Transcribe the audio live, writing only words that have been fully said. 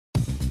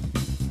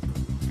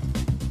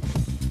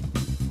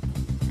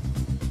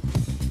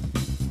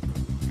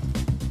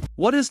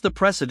What is the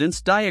precedence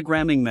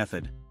diagramming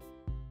method?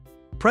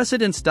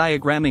 Precedence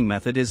diagramming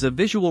method is a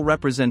visual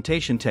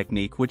representation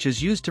technique which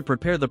is used to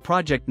prepare the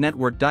project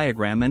network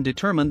diagram and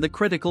determine the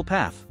critical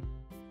path.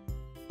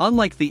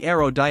 Unlike the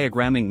arrow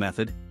diagramming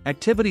method,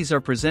 activities are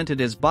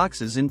presented as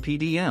boxes in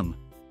PDM.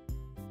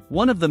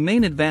 One of the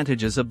main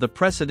advantages of the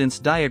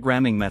precedence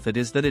diagramming method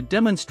is that it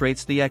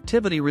demonstrates the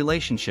activity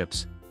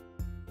relationships.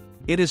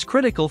 It is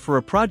critical for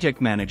a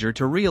project manager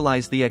to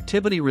realize the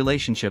activity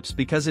relationships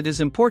because it is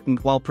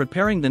important while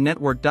preparing the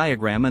network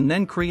diagram and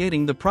then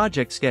creating the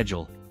project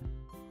schedule.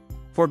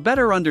 For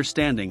better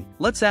understanding,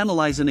 let's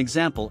analyze an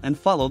example and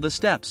follow the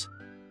steps.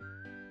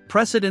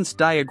 Precedence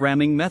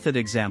diagramming method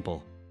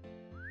example.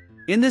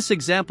 In this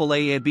example,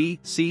 A, B,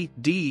 C,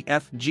 D,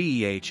 F,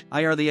 G, H,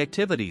 I are the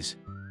activities.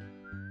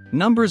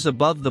 Numbers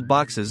above the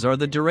boxes are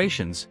the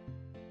durations.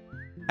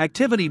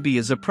 Activity B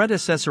is a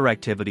predecessor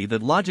activity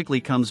that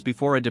logically comes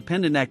before a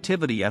dependent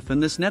activity F in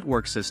this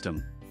network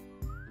system.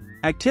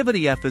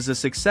 Activity F is a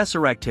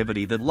successor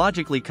activity that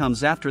logically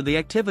comes after the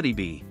activity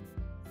B.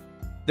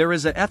 There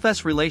is a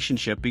FS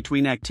relationship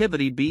between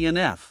activity B and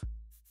F.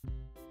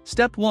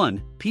 Step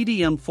 1.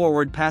 PDM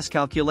forward pass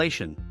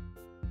calculation.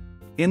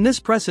 In this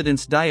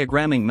precedence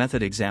diagramming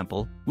method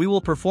example, we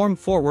will perform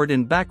forward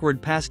and backward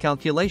pass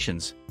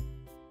calculations.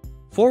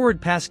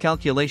 Forward pass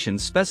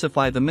calculations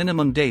specify the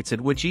minimum dates at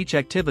which each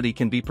activity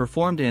can be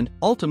performed and,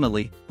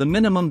 ultimately, the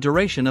minimum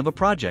duration of a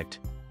project.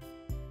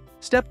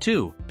 Step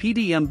 2.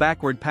 PDM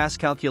backward pass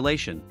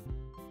calculation.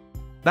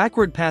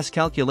 Backward pass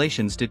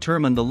calculations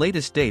determine the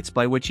latest dates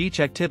by which each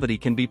activity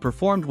can be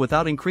performed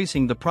without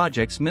increasing the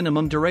project's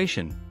minimum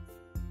duration.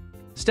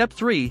 Step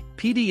 3.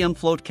 PDM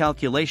float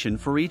calculation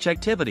for each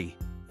activity.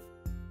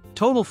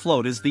 Total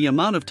float is the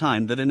amount of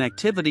time that an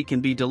activity can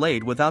be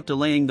delayed without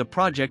delaying the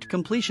project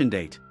completion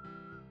date.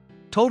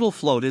 Total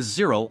float is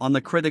 0 on the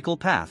critical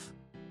path.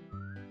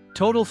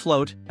 Total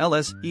float,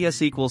 LS,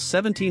 ES equals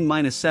 17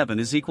 minus 7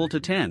 is equal to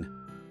 10.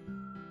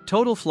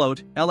 Total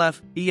float,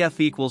 LF,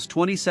 EF equals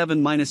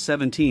 27 minus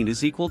 17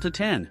 is equal to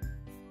 10.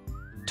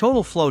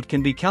 Total float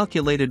can be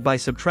calculated by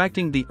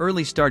subtracting the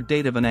early start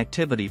date of an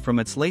activity from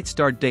its late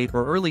start date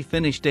or early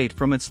finish date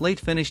from its late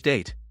finish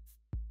date.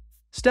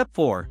 Step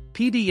 4.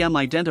 PDM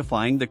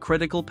identifying the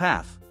critical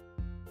path.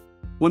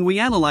 When we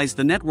analyze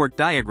the network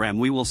diagram,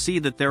 we will see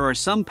that there are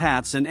some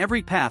paths and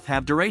every path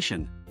have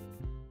duration.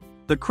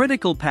 The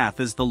critical path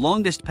is the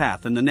longest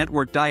path in the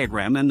network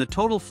diagram and the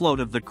total float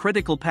of the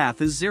critical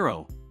path is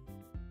 0.